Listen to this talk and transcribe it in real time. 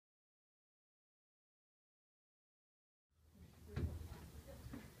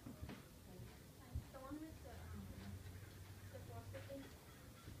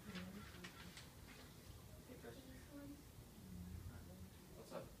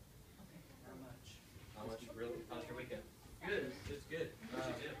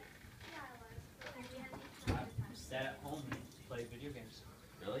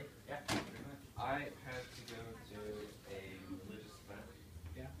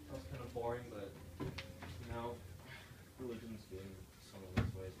boring, but you know, religion's good in some of its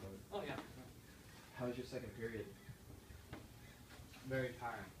ways. But Oh yeah. how was your second period? Very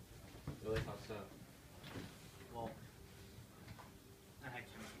tiring. Really? How so? Well, I had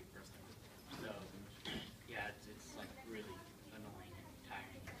chemistry first, so yeah, it's like really annoying and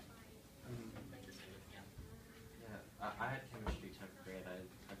tiring. Like to say it, yeah. Yeah, I had chemistry 10th grade.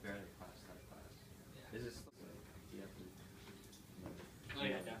 I barely passed that class. Is this do you have to? Oh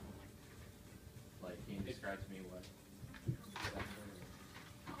yeah, definitely. Like, can you describe to me what?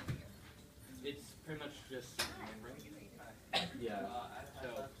 It's pretty much just remembering. Yeah. So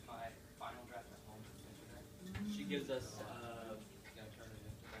my final draft at home. She gives us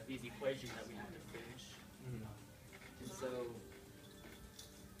these equations that we have to finish. And so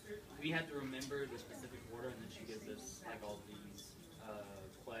we have to remember the specific order, and then she gives us like all these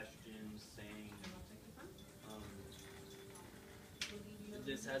questions saying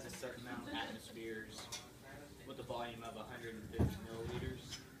this has a certain amount of atmospheres with a volume of 150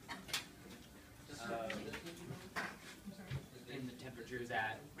 milliliters. And the temperature is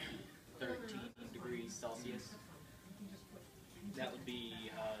at 13 degrees Celsius. That would be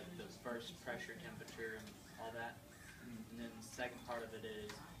the first pressure temperature and all that. And then the second part of it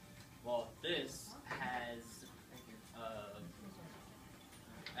is, well, this has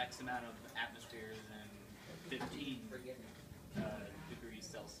X amount of atmospheres and 15 degrees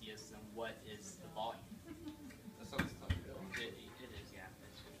Celsius, and what is the volume? That sounds tough, Bill. It is, yeah.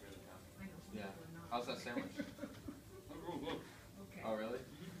 It's really tough. Yeah. How's that sandwich? Oh, really?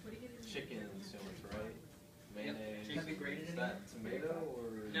 Chicken sandwich, right? Mayonnaise. Yep. Is that tomato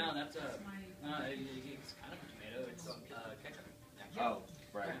or? No, that's it's kind of a tomato. It's ketchup. Yeah. Oh,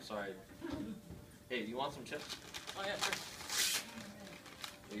 right. Sorry. Hey, do you want some chips? Oh yeah, sure.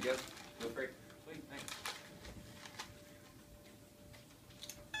 There you go. Feel free. Sweet, thanks.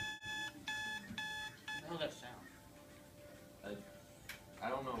 What the hell that sound? I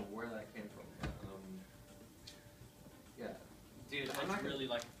don't know where that came from, but yeah. Dude, I'm not It's really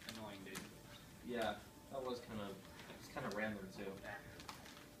like annoying, dude. Yeah, that was it's kind of random too.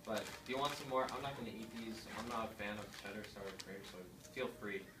 But do you want some more? I'm not going to eat these. I'm not a fan of cheddar sour cream, so feel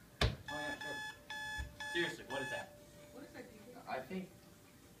free. Oh yeah, sure. Seriously, what is that? I think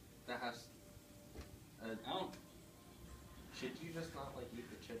that has. Oh, Should you just not like eat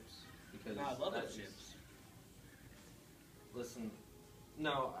the chips? Because no, I love that those is- chips. Listen,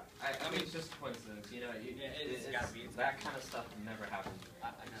 no, I mean it's just coincidence. You know, It's gotta be. That kind of stuff never happens. I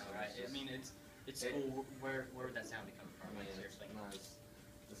know, right? I mean, it's cool. Where would that sound be coming from? Like, seriously.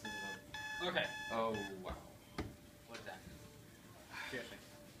 This is Okay. oh wow. What is that? Seriously.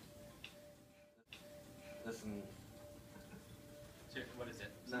 Listen, Seriously, what is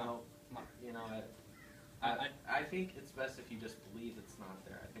it? no, Come on. you know what? I think it's best if you just believe it's not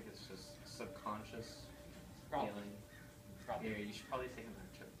there. I think it's just subconscious Probably. feeling. Probably. Here, you should probably take another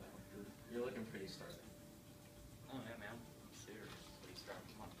trip though. You're looking pretty starving. Oh yeah, man. Seriously, start.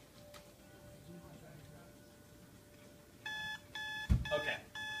 Come on. Okay.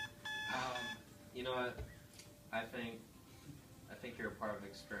 You know what? I think you're a part of the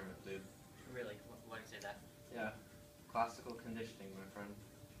experiment, dude. Really? Why do you say that? Yeah. Classical conditioning, my friend.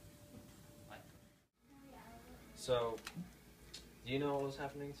 Like? So, do you know what was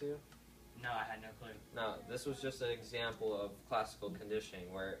happening to you? No, I had no clue. No, this was just an example of classical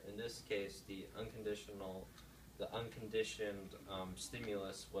conditioning, where in this case the unconditioned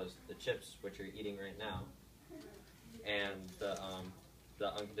stimulus was the chips, which you're eating right now, and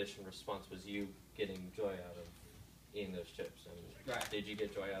the unconditioned response was you getting joy out of eating those chips. And Right. did you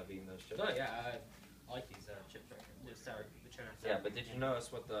get joy out of eating those chips? Oh yeah, I like these chips right here. The cheddar. Yeah, but did you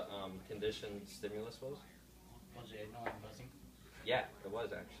notice what the conditioned stimulus was? Was it annoying buzzing? Yeah, it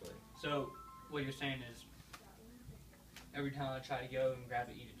was actually. So, what you're saying is, every time I try to go and grab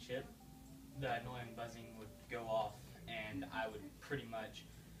and eat a chip, the annoying buzzing would go off, and I would pretty much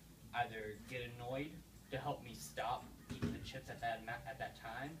either get annoyed to help me stop eating the chips at that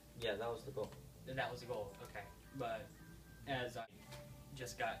time. Yeah, that was the goal. And that was the goal, okay. But as I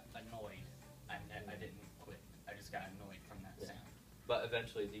just got annoyed, I didn't quit. I just got annoyed from that Yeah. sound. But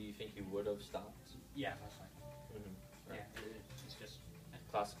eventually, do you think you would have stopped? Yeah, most likely. Mm-hmm. Yeah, it's just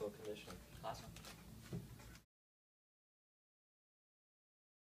Classical conditioning. awesome.